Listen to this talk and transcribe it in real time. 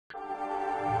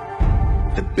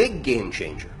The big game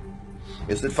changer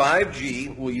is that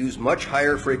 5G will use much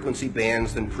higher frequency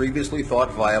bands than previously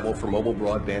thought viable for mobile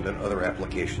broadband and other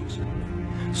applications.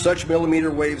 Such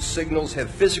millimeter wave signals have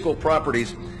physical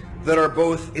properties that are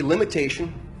both a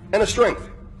limitation and a strength.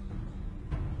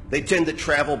 They tend to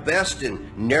travel best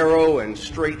in narrow and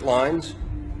straight lines,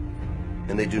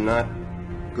 and they do not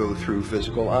go through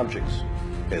physical objects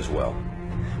as well.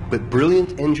 But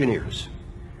brilliant engineers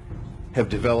have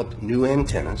developed new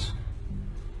antennas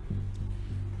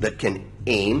that can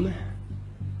aim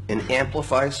and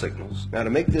amplify signals. Now, to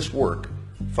make this work,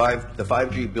 the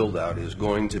 5G build-out is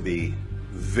going to be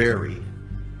very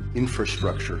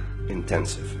infrastructure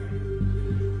intensive,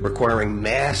 requiring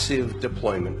massive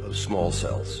deployment of small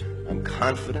cells. I'm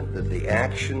confident that the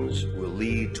actions will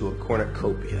lead to a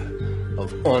cornucopia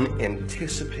of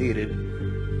unanticipated,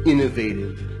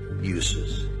 innovative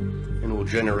uses and will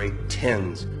generate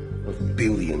tens of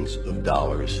billions of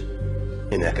dollars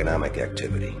in economic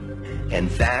activity. And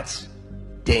that's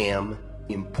damn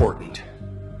important,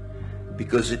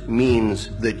 because it means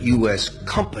that U.S.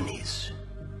 companies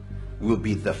will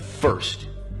be the first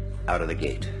out of the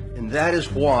gate. And that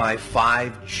is why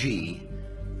 5G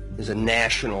is a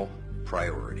national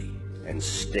priority. And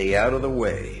stay out of the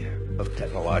way of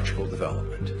technological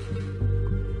development.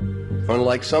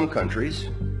 Unlike some countries,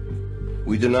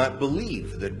 we do not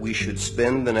believe that we should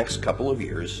spend the next couple of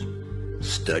years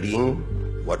studying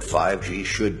what 5G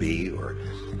should be or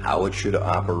how it should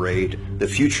operate. The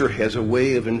future has a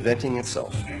way of inventing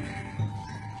itself.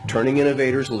 Turning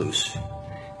innovators loose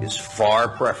is far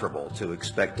preferable to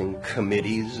expecting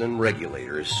committees and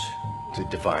regulators to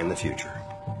define the future.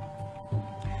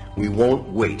 We won't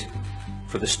wait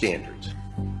for the standards.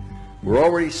 We're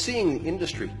already seeing the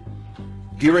industry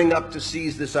gearing up to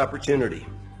seize this opportunity.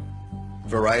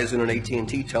 Verizon and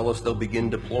AT&T tell us they'll begin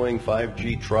deploying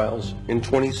 5G trials in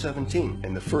 2017,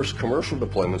 and the first commercial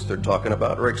deployments they're talking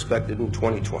about are expected in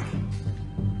 2020.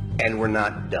 And we're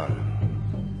not done.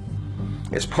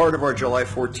 As part of our July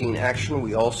 14 action,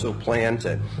 we also plan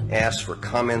to ask for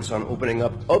comments on opening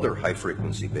up other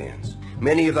high-frequency bands.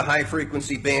 Many of the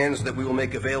high-frequency bands that we will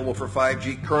make available for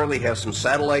 5G currently have some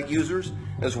satellite users,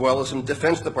 as well as some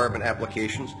Defense Department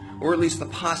applications, or at least the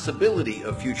possibility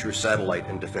of future satellite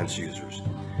and defense users.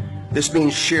 This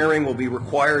means sharing will be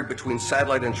required between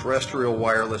satellite and terrestrial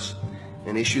wireless,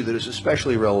 an issue that is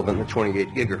especially relevant in the 28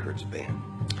 gigahertz band.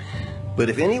 But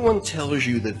if anyone tells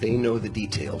you that they know the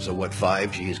details of what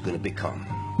 5G is going to become,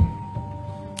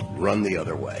 run the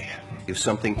other way. If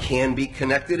something can be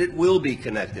connected, it will be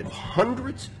connected.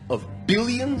 Hundreds of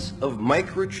billions of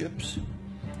microchips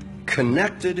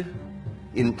connected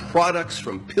in products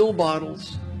from pill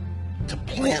bottles to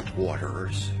plant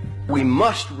waterers. We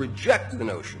must reject the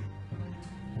notion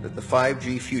that the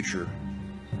 5G future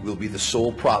will be the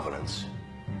sole provenance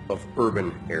of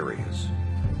urban areas.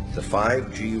 The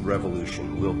 5G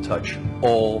revolution will touch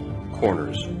all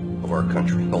corners of our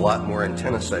country. A lot more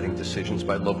antenna siting decisions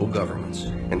by local governments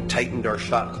and tightened our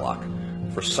shot clock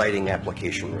for siting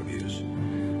application reviews.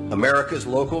 America's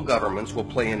local governments will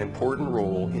play an important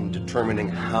role in determining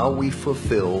how we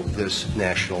fulfill this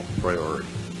national priority.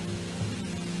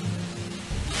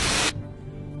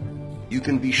 You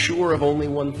can be sure of only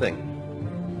one thing.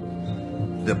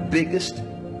 The biggest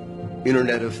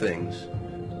Internet of Things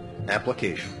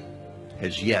application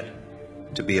has yet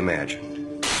to be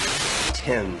imagined.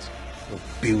 Tens of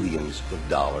billions of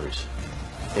dollars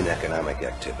in economic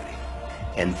activity.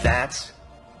 And that's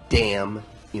damn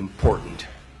important.